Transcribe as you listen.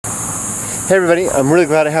Hey everybody, I'm really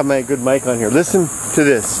glad I have my good mic on here. Listen to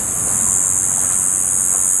this.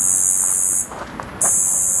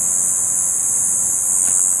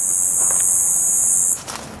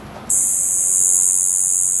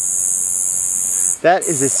 That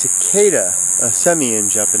is a cicada, a semi in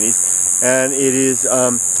Japanese, and it is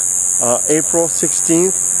April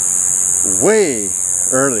 16th, way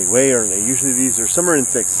early. Usually these are summer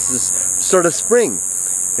insects. This is the start of spring.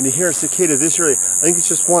 And to hear a cicada this early, I think it's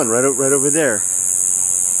just one right over there.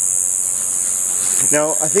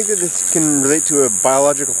 Now, I think that this can relate to a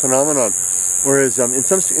biological phenomenon, whereas in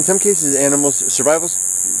some cases, animals' survival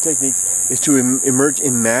techniques is to emerge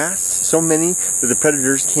in mass, so many that the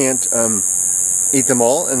predators can't eat them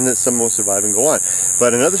all, and that some will survive and go on.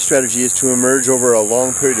 But another strategy is to emerge over a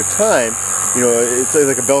long period of time. You know, it's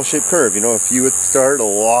like a bell-shaped curve. You know, a few at the start, a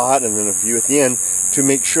lot, and then a few at the end, to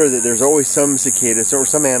make sure that there's always some cicadas or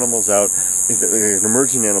some animals out, an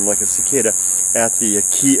emerging animal like a cicada, at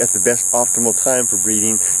the best optimal time for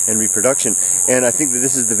breeding and reproduction. And I think that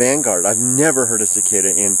this is the vanguard. I've never heard a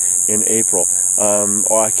cicada in April,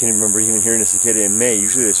 or I can't remember even hearing a cicada in May.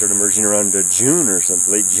 Usually they start emerging around June or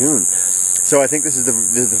something, late June. So I think this is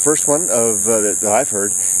the first one that I've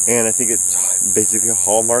heard, and I think it's basically a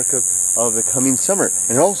hallmark of the coming summer,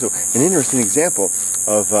 and also an interesting example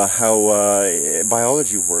of how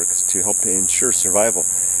biology works to help to ensure survival.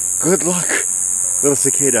 Good luck, little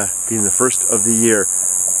cicada, being the first of the year.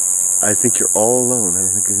 I think you're all alone. I don't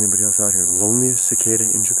think there's anybody else out here. Loneliest cicada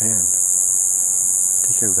in Japan.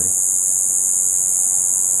 Take care, everybody.